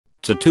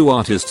Tattoo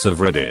artists of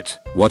Reddit,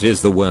 what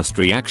is the worst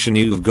reaction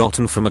you've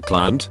gotten from a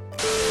client?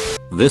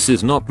 This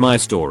is not my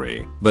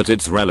story, but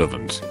it's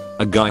relevant.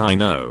 A guy I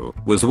know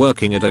was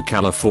working at a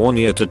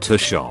California tattoo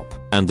shop,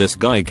 and this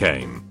guy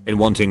came in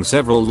wanting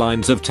several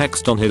lines of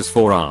text on his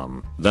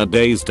forearm, that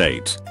day's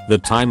date, the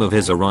time of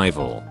his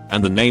arrival,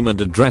 and the name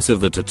and address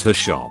of the tattoo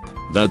shop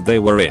that they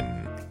were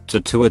in.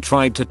 Tattooer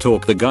tried to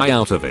talk the guy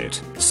out of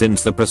it,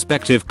 since the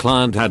prospective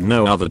client had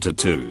no other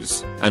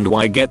tattoos, and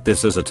why get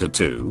this as a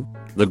tattoo?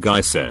 The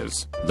guy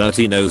says that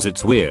he knows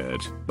it's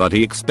weird, but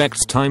he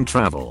expects time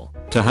travel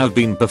to have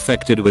been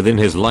perfected within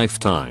his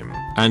lifetime,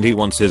 and he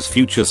wants his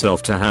future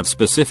self to have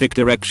specific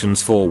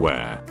directions for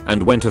where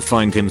and when to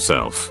find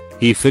himself.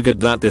 He figured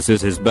that this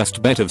is his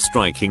best bet of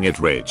striking it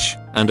rich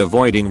and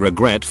avoiding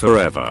regret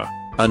forever.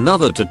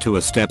 Another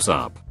tattooer steps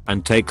up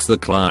and takes the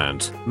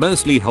client,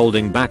 mostly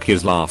holding back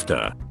his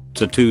laughter.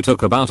 Tattoo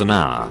took about an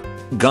hour.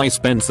 Guy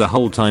spends the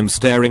whole time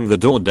staring the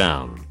door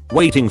down,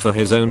 waiting for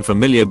his own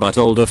familiar but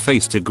older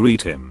face to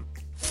greet him.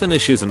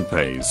 Finishes and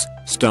pays,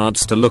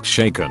 starts to look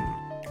shaken.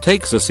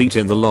 Takes a seat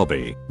in the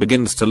lobby,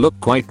 begins to look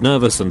quite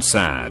nervous and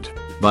sad.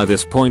 By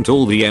this point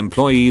all the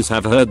employees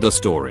have heard the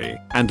story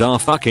and are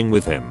fucking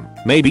with him.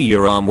 Maybe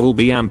your arm will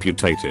be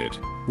amputated.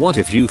 What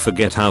if you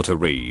forget how to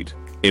read?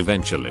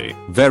 Eventually,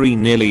 very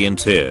nearly in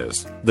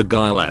tears, the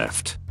guy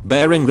left,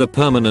 bearing the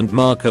permanent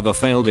mark of a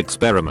failed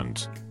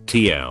experiment.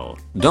 TL.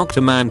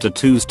 Dr. Man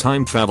tattoos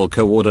time travel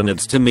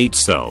coordinates to meet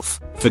self,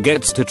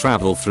 forgets to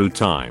travel through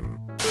time.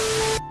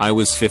 I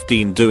was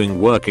 15 doing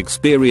work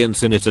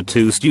experience in a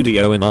tattoo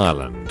studio in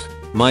Ireland.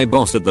 My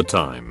boss at the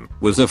time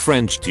was a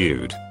French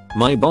dude.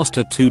 My boss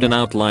tattooed an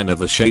outline of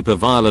the shape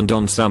of Ireland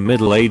on some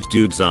middle-aged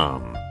dude's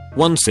arm.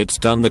 Once it's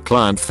done, the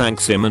client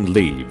thanks him and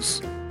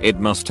leaves. It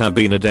must have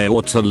been a day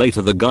or two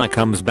later the guy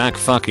comes back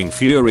fucking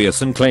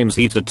furious and claims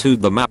he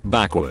tattooed the map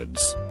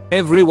backwards.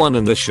 Everyone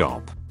in the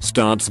shop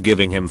starts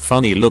giving him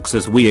funny looks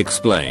as we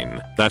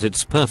explain that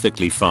it's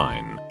perfectly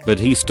fine, but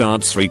he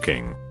starts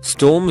shrieking,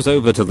 storms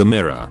over to the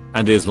mirror,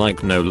 and is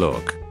like, no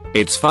look,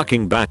 it's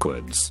fucking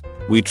backwards.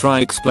 We try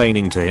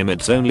explaining to him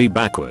it's only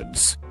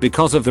backwards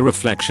because of the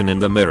reflection in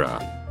the mirror.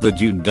 The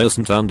dude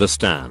doesn't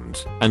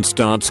understand and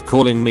starts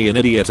calling me an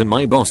idiot and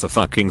my boss a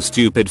fucking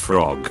stupid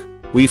frog.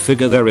 We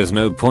figure there is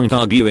no point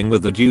arguing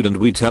with the dude and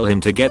we tell him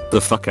to get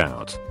the fuck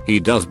out. He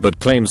does, but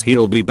claims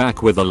he'll be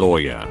back with a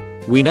lawyer.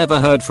 We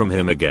never heard from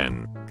him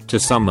again. To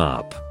sum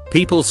up,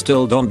 people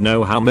still don't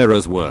know how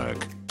mirrors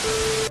work.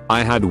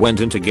 I had went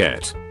in to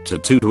get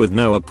tattooed with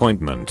no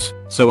appointment,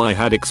 so I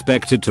had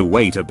expected to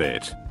wait a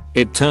bit.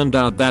 It turned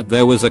out that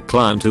there was a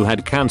client who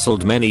had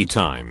cancelled many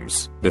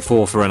times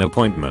before for an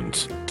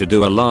appointment to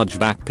do a large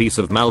back piece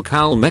of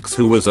Malcolm X,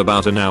 who was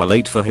about an hour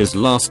late for his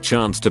last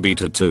chance to be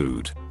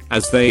tattooed.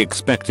 As they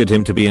expected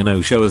him to be a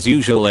no-show as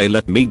usual, they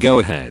let me go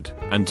ahead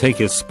and take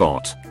his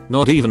spot.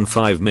 Not even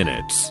 5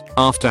 minutes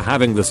after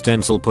having the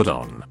stencil put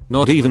on,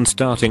 not even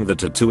starting the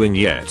tattooing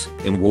yet,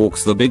 in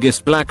walks the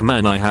biggest black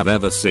man I have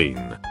ever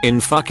seen, in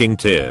fucking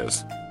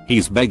tears.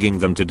 He's begging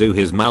them to do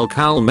his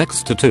Malcolm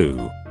X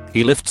tattoo.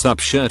 He lifts up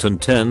shirt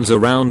and turns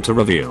around to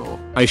reveal,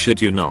 I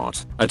shit you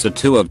not, a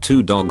tattoo of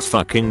 2 dogs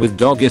fucking with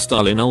doggy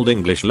style in Old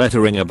English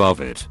lettering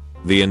above it.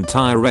 The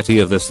entirety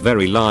of this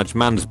very large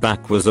man's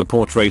back was a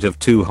portrait of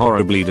 2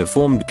 horribly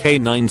deformed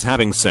canines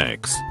having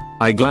sex.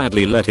 I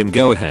gladly let him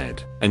go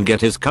ahead and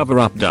get his cover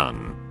up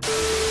done.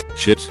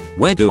 Shit,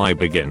 where do I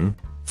begin?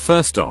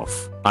 First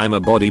off, I'm a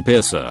body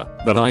piercer,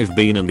 but I've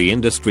been in the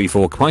industry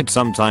for quite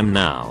some time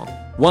now.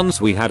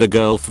 Once we had a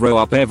girl throw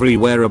up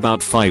everywhere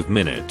about 5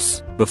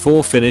 minutes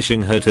before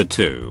finishing her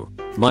tattoo.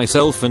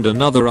 Myself and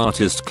another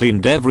artist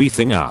cleaned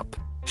everything up.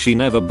 She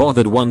never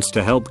bothered once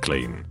to help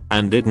clean,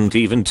 and didn't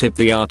even tip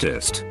the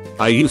artist.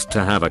 I used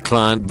to have a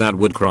client that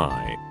would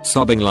cry,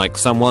 sobbing like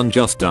someone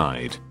just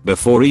died,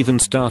 before even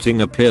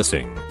starting a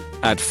piercing.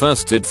 At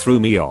first it threw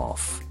me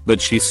off,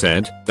 but she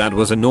said that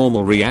was a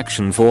normal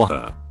reaction for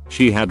her.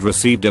 She had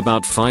received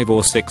about 5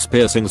 or 6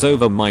 piercings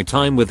over my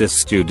time with this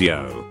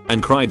studio,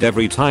 and cried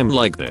every time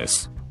like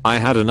this. I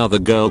had another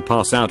girl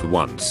pass out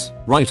once,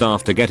 right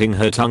after getting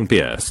her tongue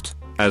pierced.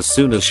 As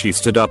soon as she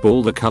stood up,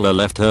 all the color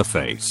left her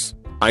face.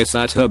 I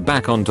sat her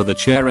back onto the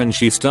chair and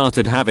she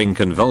started having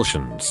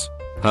convulsions.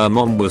 Her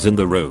mom was in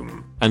the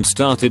room and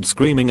started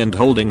screaming and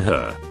holding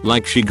her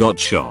like she got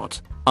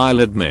shot. I'll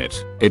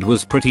admit, it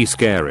was pretty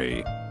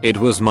scary. It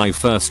was my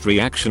first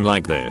reaction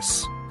like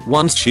this.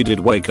 Once she did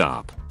wake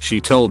up, she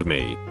told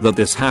me that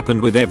this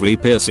happened with every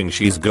piercing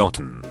she's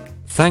gotten.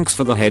 Thanks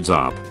for the heads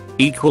up. /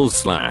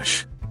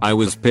 I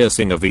was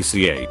piercing a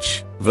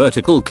VCH,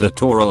 vertical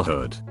clitoral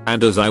hood,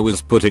 and as I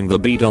was putting the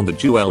bead on the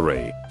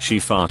jewelry, she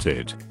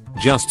farted.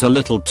 Just a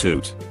little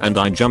toot, and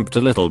I jumped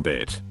a little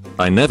bit.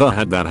 I never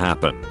had that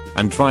happen,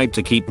 and tried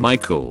to keep my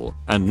cool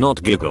and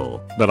not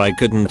giggle, but I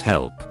couldn't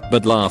help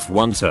but laugh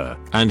once her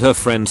and her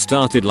friend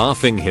started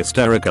laughing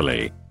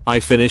hysterically. I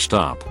finished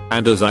up,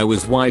 and as I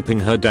was wiping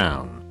her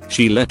down,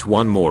 she let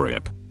one more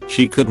rip.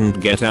 She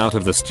couldn't get out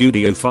of the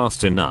studio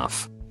fast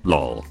enough.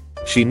 Lol.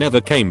 She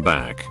never came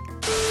back.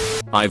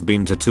 I've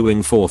been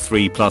tattooing for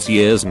 3+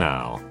 years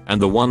now,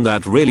 and the one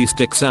that really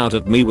sticks out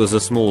at me was a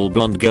small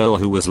blonde girl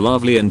who was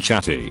lovely and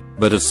chatty,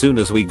 but as soon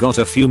as we got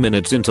a few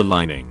minutes into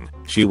lining,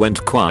 she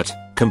went quiet,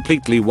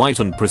 completely white,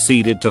 and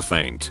proceeded to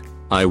faint.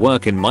 I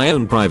work in my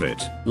own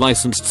private,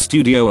 licensed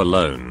studio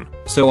alone,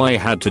 so I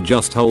had to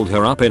just hold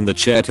her up in the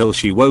chair till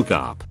she woke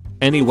up.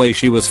 Anyway,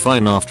 she was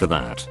fine after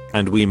that,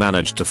 and we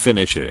managed to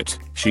finish it.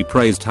 She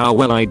praised how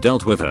well I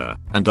dealt with her,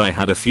 and I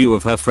had a few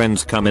of her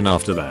friends come in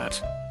after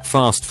that.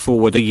 Fast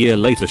forward a year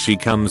later, she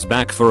comes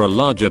back for a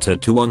larger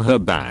tattoo on her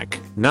back.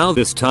 Now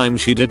this time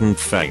she didn't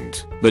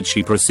faint, but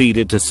she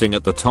proceeded to sing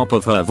at the top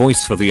of her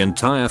voice for the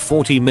entire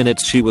 40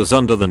 minutes she was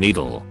under the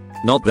needle.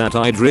 Not that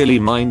I'd really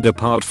mind,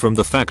 apart from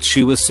the fact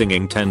she was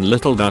singing 10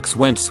 little ducks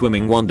went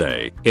swimming one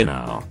day in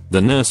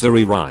the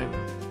nursery rhyme.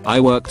 I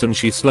worked and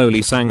she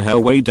slowly sang her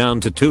way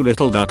down to 2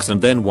 little ducks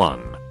and then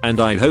 1, and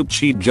I hoped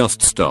she'd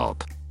just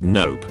stop.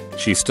 Nope,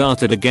 she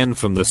started again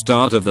from the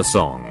start of the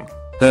song.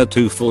 Her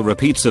 2 full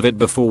repeats of it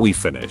before we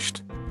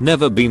finished.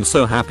 Never been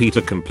so happy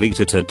to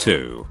complete a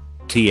tattoo.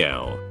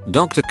 TL.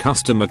 Dr.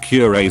 Customer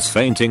cures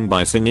fainting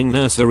by singing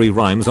nursery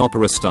rhymes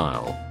opera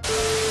style.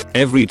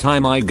 Every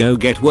time I go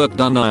get work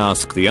done, I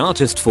ask the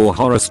artist for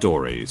horror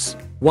stories.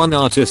 One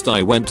artist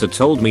I went to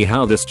told me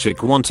how this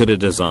chick wanted a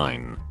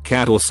design,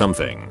 cat or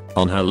something,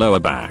 on her lower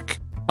back.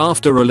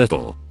 After a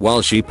little,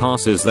 while she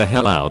passes the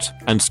hell out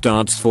and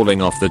starts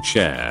falling off the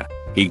chair,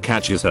 he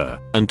catches her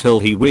until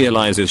he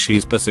realizes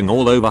she's pissing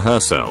all over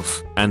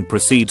herself and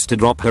proceeds to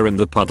drop her in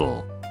the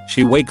puddle.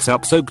 She wakes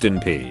up soaked in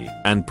pee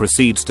and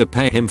proceeds to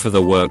pay him for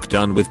the work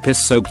done with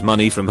piss-soaked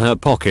money from her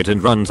pocket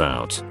and runs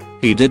out.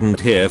 He didn't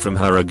hear from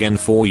her again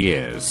for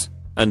years.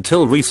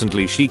 Until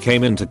recently she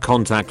came into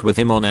contact with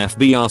him on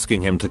FB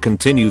asking him to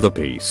continue the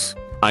piece.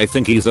 I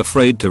think he's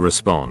afraid to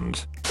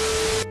respond.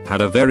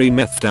 Had a very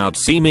methed out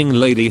seeming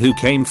lady who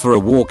came for a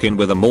walk-in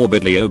with a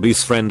morbidly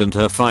obese friend and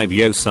her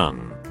 5-year-old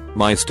son.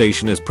 My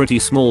station is pretty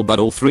small, but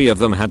all 3 of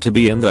them had to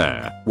be in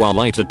there while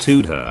I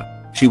tattooed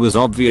her. She was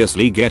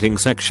obviously getting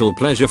sexual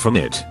pleasure from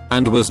it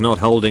and was not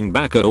holding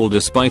back at all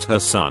despite her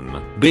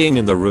son being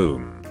in the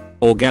room.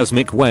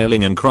 Orgasmic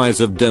wailing and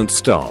cries of "don't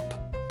stop."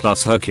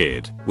 Plus her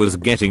kid was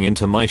getting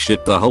into my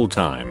shit the whole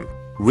time.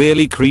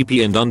 Really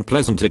creepy and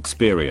unpleasant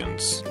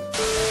experience.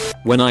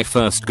 When I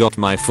first got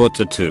my foot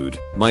tattooed,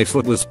 my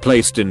foot was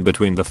placed in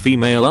between the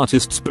female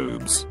artist's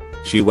boobs.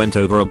 She went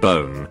over a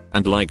bone,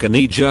 and like a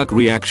knee-jerk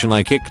reaction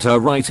I kicked her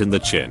right in the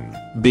chin.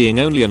 Being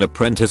only an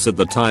apprentice at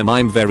the time,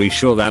 I'm very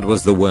sure that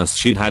was the worst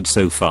she'd had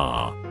so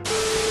far.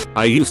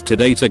 I used to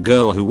date a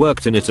girl who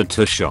worked in a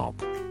tattoo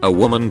shop. A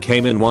woman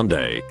came in one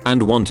day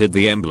and wanted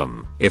the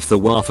emblem, if the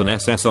Waffen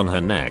SS, on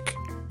her neck.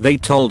 They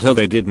told her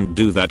they didn't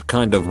do that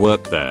kind of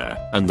work there,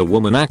 and the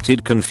woman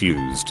acted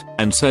confused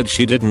and said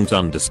she didn't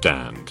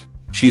understand.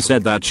 She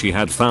said that she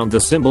had found the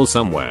symbol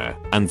somewhere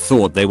and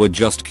thought they were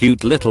just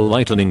cute little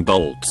lightning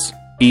bolts.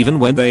 Even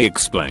when they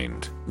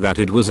explained that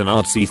it was an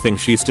artsy thing,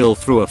 she still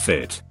threw a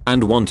fit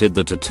and wanted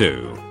the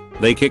tattoo.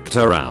 They kicked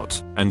her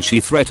out and she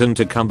threatened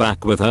to come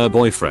back with her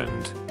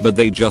boyfriend, but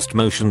they just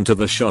motioned to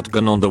the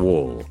shotgun on the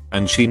wall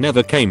and she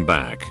never came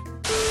back.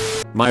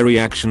 My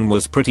reaction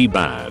was pretty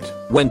bad.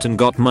 Went and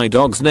got my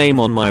dog's name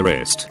on my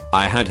wrist.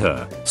 I had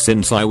her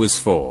since I was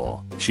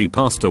 4. She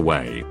passed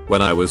away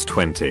when I was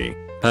 20.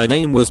 Her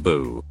name was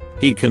Boo.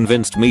 He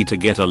convinced me to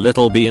get a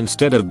little B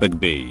instead of Big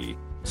B.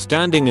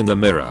 Standing in the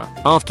mirror,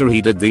 after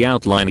he did the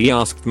outline, he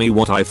asked me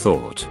what I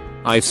thought.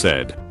 I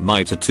said,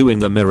 "My tattoo in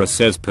the mirror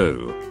says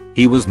poo."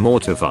 He was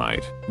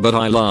mortified, but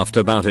I laughed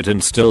about it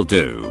and still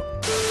do.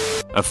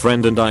 A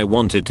friend and I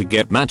wanted to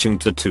get matching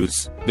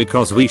tattoos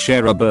because we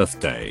share a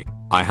birthday.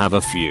 I have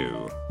a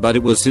few, but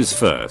it was his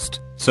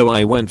first, so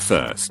I went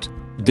first.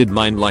 Did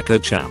mine like a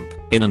champ,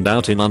 in and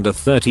out in under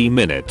 30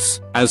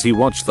 minutes, as he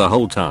watched the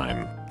whole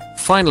time.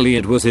 Finally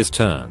it was his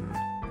turn.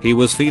 He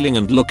was feeling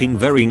and looking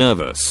very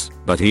nervous,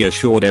 but he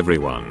assured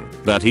everyone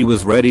that he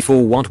was ready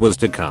for what was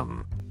to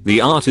come.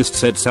 The artist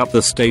sets up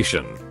the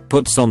station,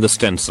 puts on the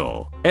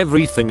stencil,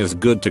 everything is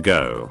good to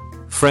go.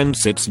 Friend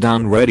sits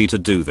down ready to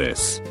do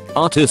this.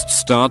 Artist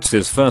starts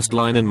his first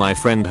line and my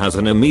friend has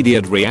an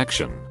immediate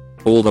reaction.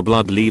 All the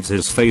blood leaves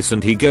his face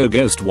and he goes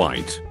ghost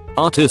white.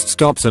 Artist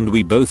stops and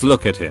we both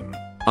look at him.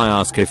 I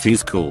ask if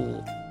he's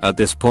cool. At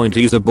this point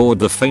he's aboard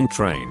the faint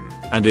train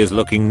and is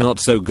looking not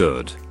so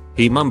good.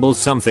 He mumbles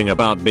something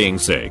about being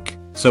sick,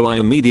 so I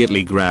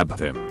immediately grab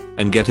him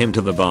and get him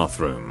to the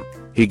bathroom.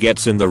 He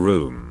gets in the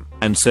room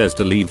and says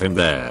to leave him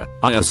there.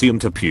 I assume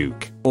to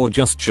puke or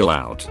just chill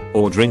out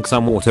or drink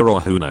some water or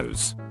who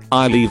knows.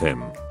 I leave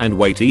him and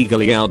wait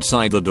eagerly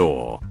outside the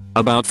door.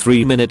 About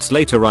 3 minutes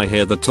later I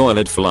hear the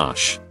toilet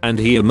flush and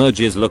he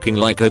emerges looking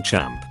like a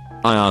champ.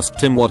 I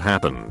asked him what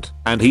happened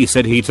and he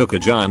said he took a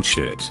giant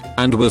shit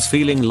and was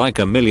feeling like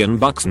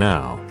 $1,000,000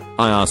 now.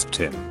 I asked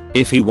him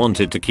if he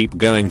wanted to keep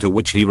going, to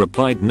which he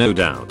replied no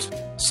doubt.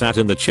 Sat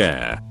in the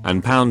chair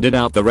and pounded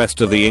out the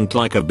rest of the ink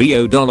like a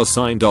 $BO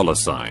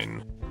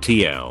 $.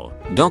 TL.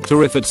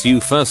 Doctor, if it's you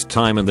first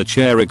time in the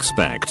chair,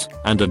 expect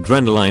an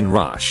adrenaline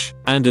rush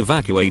and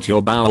evacuate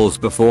your bowels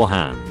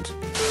beforehand.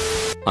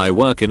 I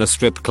work in a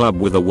strip club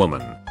with a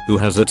woman who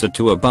has a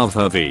tattoo above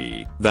her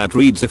V that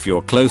reads, if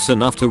you're close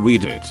enough to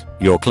read it,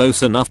 you're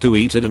close enough to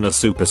eat it, in a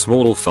super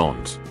small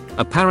font.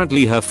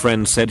 Apparently her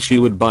friend said she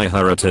would buy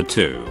her a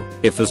tattoo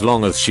if as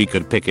long as she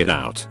could pick it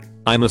out.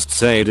 I must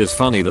say it is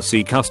funny to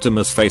see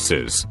customers'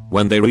 faces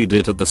when they read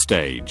it at the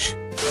stage.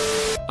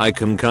 I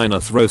can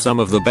kinda throw some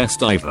of the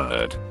best I've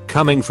heard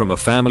coming from a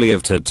family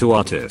of tattoo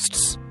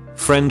artists.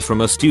 Friend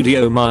from a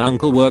studio my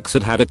uncle works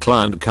at had a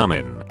client come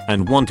in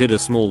and wanted a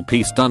small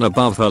piece done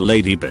above her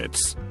lady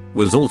bits.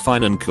 Was all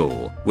fine and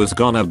cool, was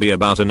gonna be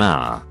about an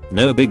hour,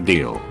 no big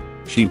deal.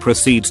 She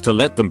proceeds to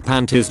let them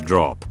panties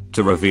drop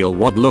to reveal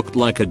what looked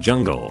like a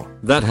jungle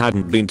that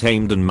hadn't been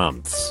tamed in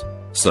months.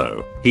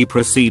 So, he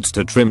proceeds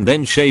to trim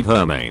then shave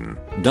her mane,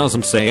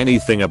 doesn't say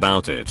anything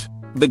about it.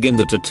 Begin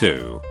the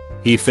tattoo.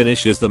 He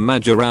finishes the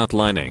major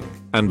outlining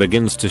and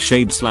begins to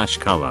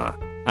shade/color.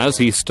 As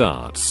he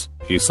starts,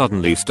 he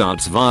suddenly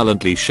starts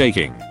violently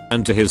shaking,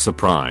 and to his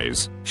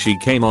surprise, she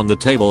came on the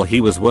table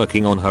he was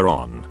working on her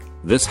on.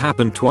 This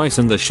happened twice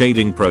in the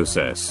shading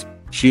process.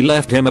 She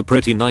left him a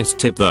pretty nice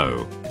tip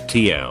though.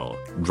 TL.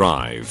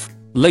 Drive.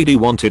 Lady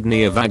wanted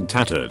near vag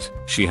tattered.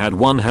 She had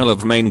one hell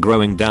of mane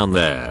growing down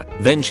there.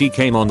 Then she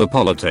came on the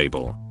polar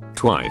table.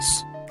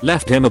 Twice.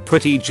 Left him a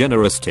pretty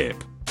generous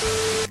tip.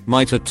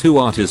 My tattoo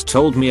artist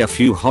told me a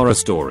few horror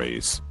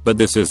stories, but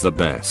this is the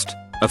best.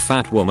 A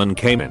fat woman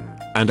came in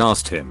and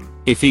asked him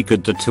if he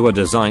could tattoo a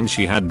design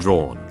she had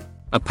drawn.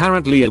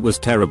 Apparently it was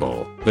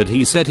terrible, but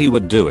he said he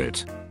would do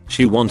it.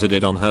 She wanted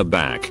it on her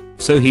back,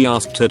 so he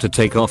asked her to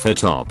take off her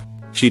top.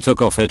 She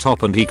took off her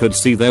top and he could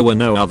see there were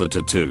no other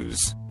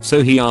tattoos,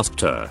 so he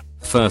asked her,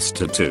 "First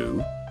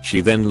tattoo?"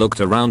 She then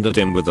looked around at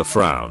him with a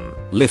frown,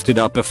 lifted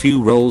up a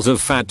few rolls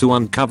of fat to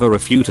uncover a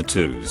few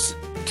tattoos.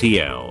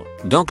 TL.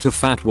 Dr.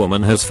 Fat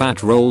Woman has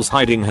fat rolls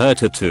hiding her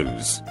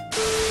tattoos.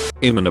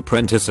 I'm an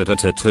apprentice at a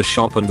tattoo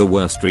shop and the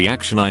worst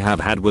reaction I have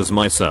had was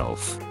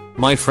myself.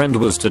 My friend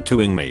was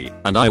tattooing me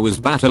and I was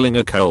battling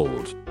a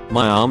cold.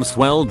 My arm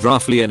swelled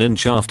roughly an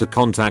inch after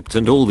contact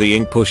and all the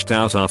ink pushed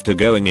out after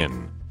going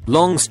in.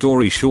 Long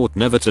story short,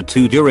 never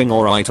tattoo during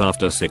or right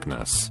after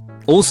sickness.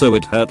 Also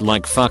it hurt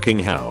like fucking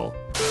hell.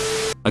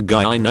 A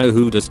guy I know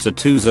who does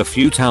tattoos a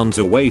few towns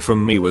away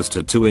from me was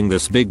tattooing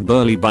this big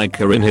burly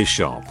biker in his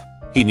shop.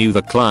 He knew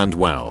the client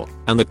well,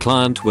 and the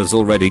client was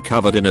already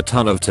covered in a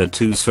ton of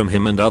tattoos from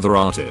him and other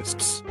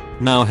artists.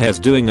 Now he's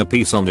doing a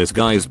piece on this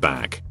guy's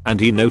back, and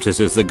he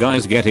notices the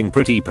guy's getting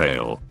pretty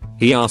pale.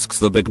 He asks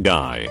the big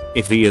guy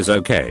if he is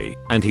okay,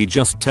 and he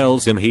just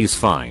tells him he's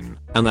fine,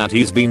 and that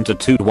he's been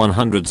tattooed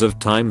hundreds of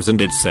times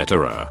and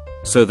etc.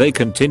 So they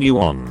continue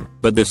on,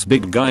 but this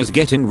big guy's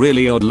getting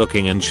really odd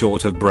looking and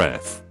short of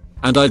breath.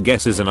 And I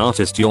guess as an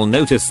artist you'll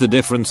notice the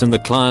difference in the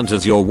client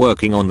as you're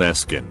working on their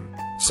skin.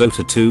 So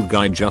tattoo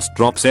guy just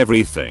drops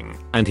everything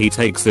and he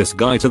takes this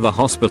guy to the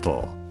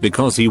hospital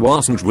because he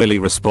wasn't really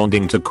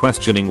responding to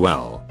questioning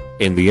well.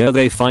 In the air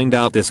they find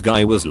out this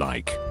guy was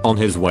like on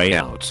his way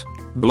out.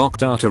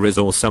 Blocked arteries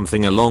or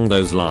something along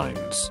those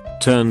lines.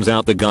 Turns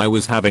out the guy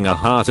was having a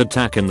heart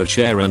attack in the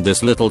chair and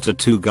this little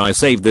tattoo guy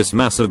saved this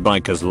massive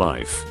biker's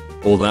life.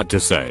 All that to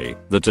say,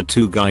 the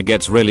tattoo guy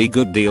gets really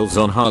good deals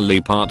on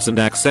Harley parts and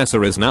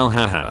accessories now,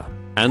 haha.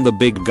 And the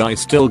big guy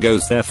still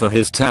goes there for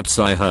his tats,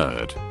 I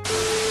heard.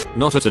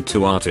 Not a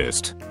tattoo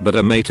artist, but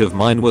a mate of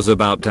mine was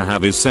about to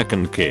have his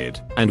second kid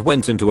and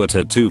went into a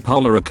tattoo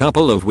parlor a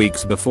couple of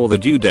weeks before the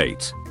due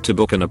date to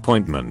book an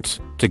appointment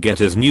to get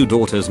his new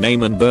daughter's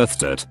name and birth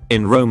date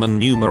in Roman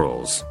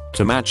numerals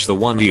to match the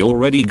one he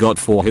already got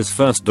for his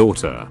first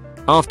daughter.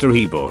 After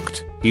he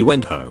booked, he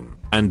went home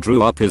and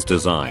drew up his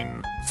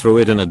design, threw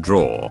it in a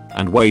drawer,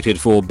 and waited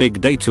for big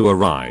day to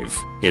arrive,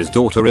 his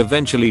daughter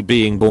eventually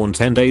being born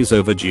 10 days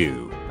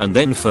overdue, and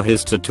then for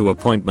his tattoo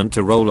appointment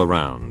to roll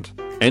around.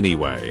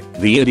 Anyway,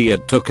 the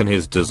idiot took in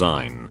his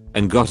design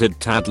and got it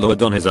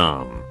tattooed on his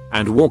arm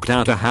and walked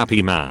out a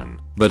happy man.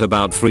 But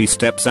about 3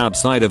 steps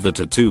outside of the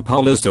tattoo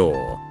parlor's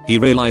door, he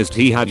realized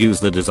he had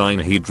used the design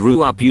he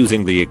drew up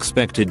using the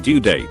expected due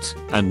date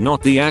and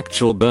not the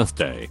actual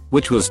birthday,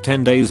 which was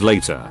 10 days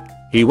later.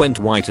 He went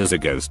white as a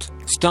ghost,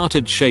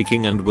 started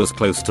shaking and was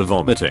close to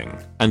vomiting,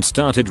 and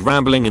started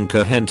rambling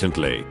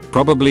incoherently,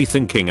 probably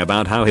thinking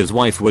about how his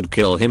wife would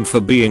kill him for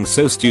being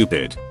so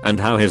stupid, and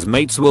how his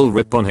mates will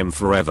rip on him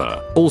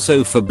forever,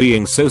 also for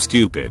being so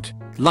stupid.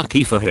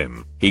 Lucky for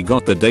him, he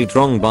got the date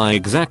wrong by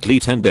exactly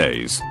 10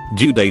 days.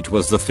 Due date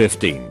was the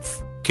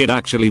 15th. Kid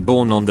actually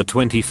born on the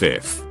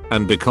 25th,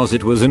 and because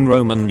it was in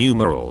Roman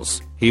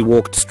numerals, he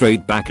walked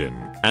straight back in,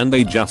 and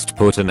they just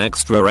put an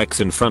extra X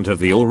in front of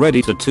the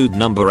already tattooed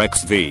number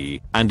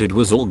XV, and it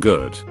was all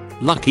good.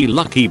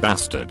 Lucky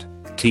bastard.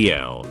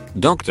 TL.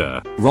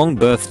 Doctor, wrong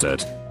birth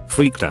date.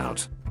 Freaked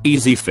out.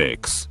 Easy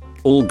fix.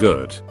 All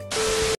good.